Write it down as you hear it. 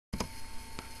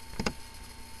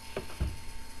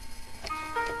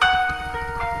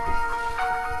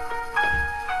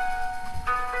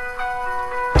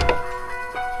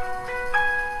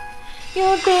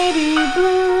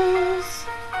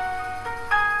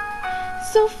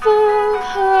so full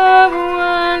of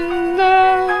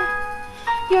wonder.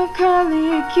 Your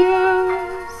curly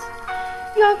cues,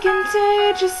 your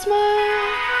contagious smile.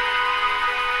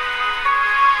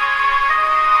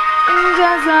 And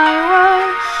as I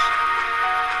watch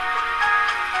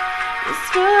you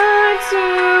start to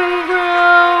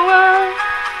grow up,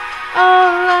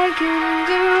 all I can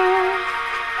do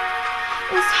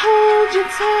is hold you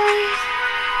tight,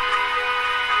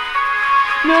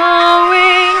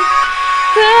 knowing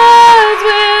clouds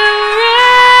will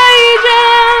rage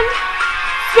and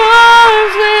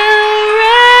storms will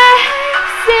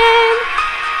race in,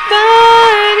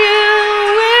 but you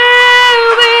will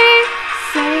be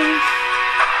safe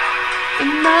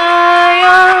in my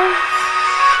arms.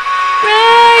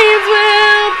 Rains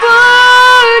will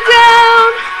pour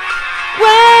down,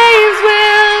 waves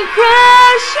will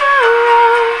crash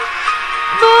around,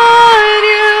 but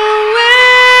you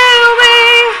will be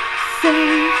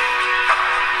safe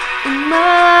in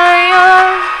my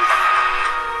arms.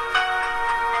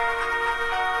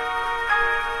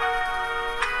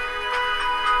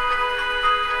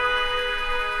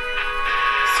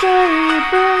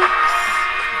 Storybooks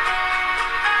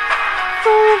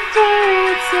full of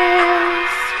fairy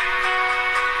tales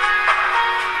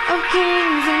of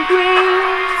kings and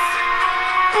queens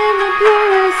and the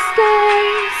bluest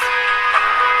skies.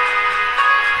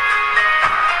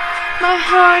 My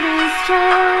heart is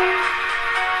torn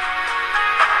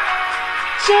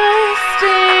just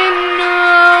in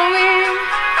knowing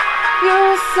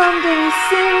you'll someday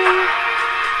see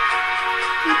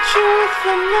the truth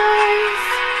from lies.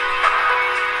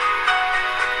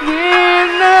 When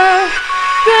the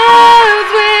clouds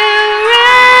will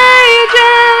rage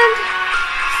and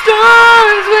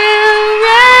storms will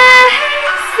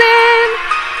race in,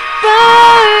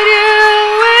 but you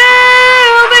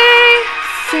will be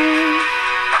safe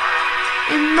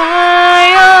in my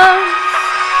arms.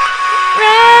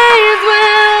 Rains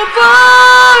will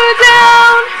pour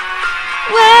down,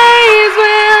 waves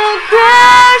will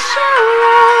crash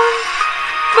around,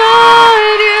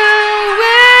 but you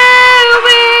will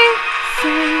be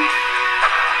safe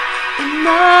in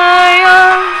my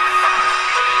arms.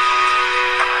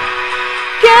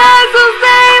 Castles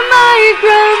they might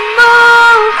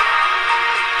crumble,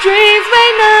 dreams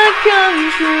may not come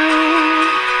true,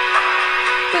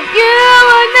 but you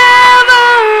are never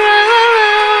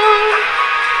alone,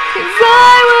 'cause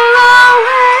I will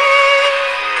always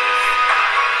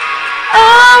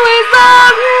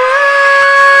love you.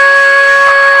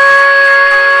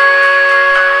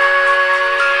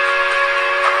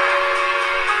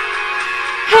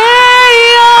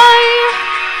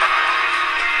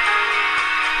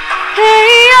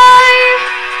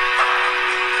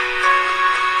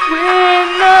 When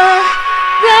the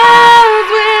clouds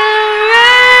will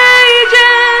rage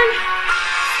and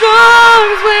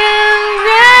storms will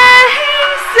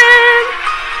race in,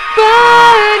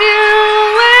 but you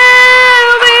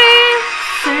will be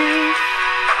safe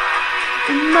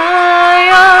in my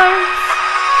arms.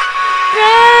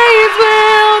 Rains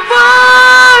will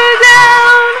pour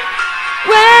down,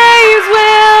 waves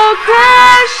will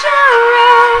crash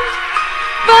around,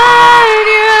 but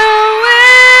you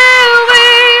will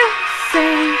be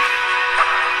safe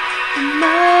in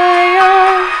my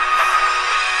arms.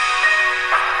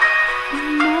 In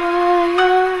my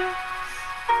arms.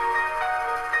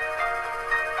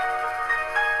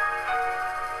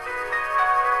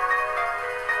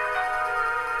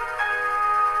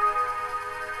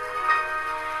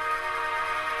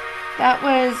 That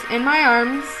was In My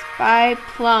Arms by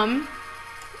Plumb.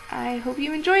 I hope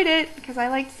you enjoyed it because I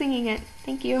liked singing it.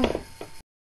 Thank you.